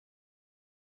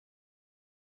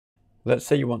Let's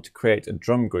say you want to create a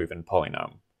drum groove in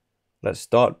Polynome. Let's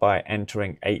start by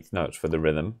entering eighth notes for the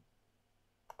rhythm.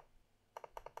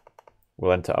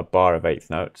 We'll enter a bar of eighth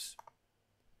notes.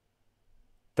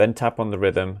 Then tap on the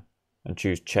rhythm and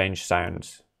choose Change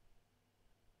Sounds.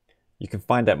 You can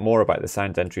find out more about the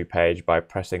sounds entry page by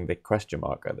pressing the question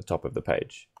mark at the top of the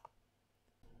page.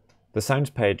 The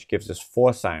sounds page gives us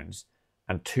 4 sounds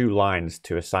and 2 lines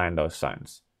to assign those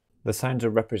sounds. The sounds are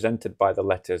represented by the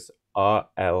letters R,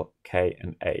 L, K,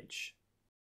 and H.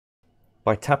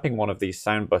 By tapping one of these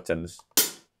sound buttons,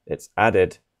 it's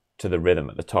added to the rhythm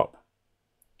at the top.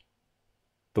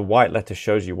 The white letter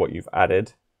shows you what you've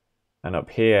added, and up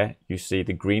here you see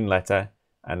the green letter,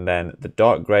 and then the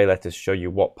dark grey letters show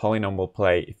you what Polynome will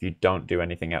play if you don't do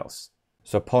anything else.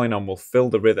 So Polynome will fill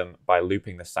the rhythm by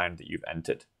looping the sound that you've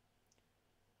entered.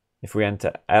 If we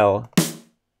enter L,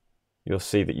 you'll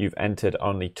see that you've entered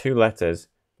only 2 letters,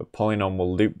 but Polynome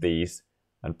will loop these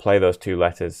and play those 2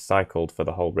 letters cycled for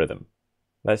the whole rhythm.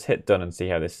 Let's hit done and see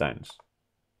how this sounds.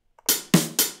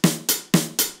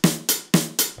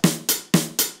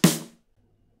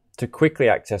 To quickly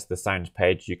access the sounds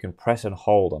page, you can press and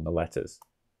hold on the letters.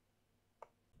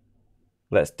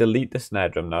 Let's delete the snare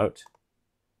drum note.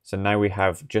 So now we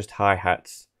have just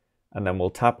hi-hats, and then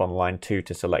we'll tap on line 2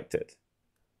 to select it.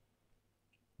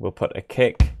 We'll put a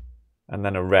kick, and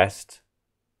then a rest,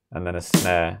 and then a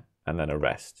snare, and then a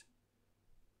rest.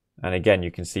 And again,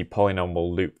 you can see Polynome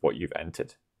will loop what you've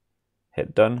entered.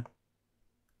 Hit done.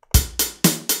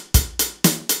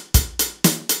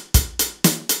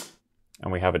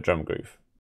 And we have a drum groove.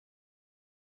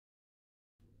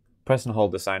 Press and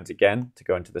hold the sounds again to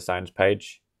go into the sounds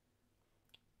page.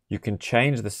 You can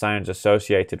change the sounds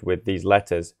associated with these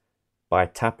letters by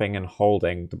tapping and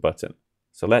holding the button.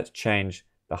 So let's change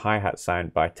the hi-hat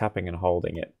sound by tapping and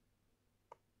holding it.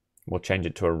 We'll change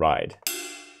it to a ride.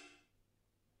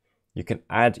 You can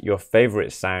add your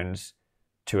favorite sounds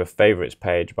to a favorites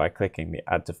page by clicking the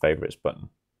Add to Favorites button.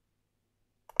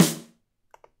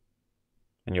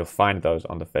 And you'll find those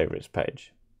on the favorites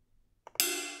page.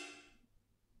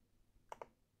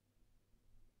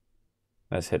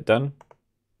 Let's hit done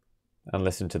and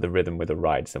listen to the rhythm with a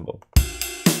ride symbol.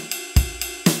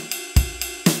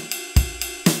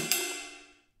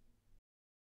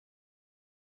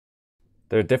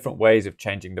 There are different ways of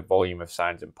changing the volume of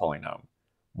sounds in Polynome.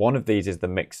 One of these is the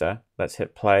mixer. Let's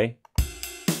hit play,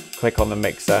 click on the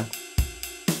mixer,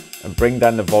 and bring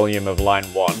down the volume of line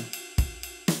 1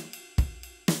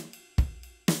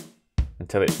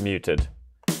 until it's muted.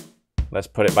 Let's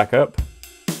put it back up,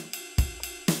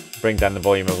 bring down the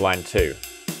volume of line 2.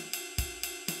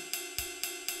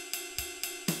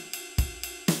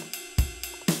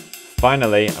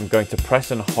 Finally, I'm going to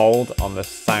press and hold on the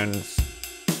sounds,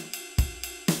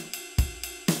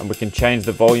 and we can change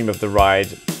the volume of the ride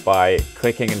by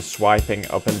clicking and swiping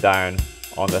up and down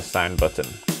on the sound button.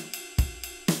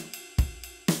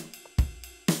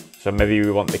 So maybe we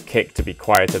want the kick to be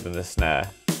quieter than the snare.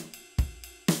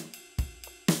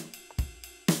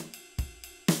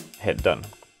 Hit done.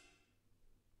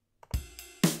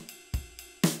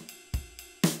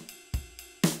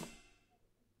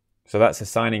 So that's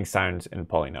assigning sounds in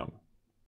Polynome.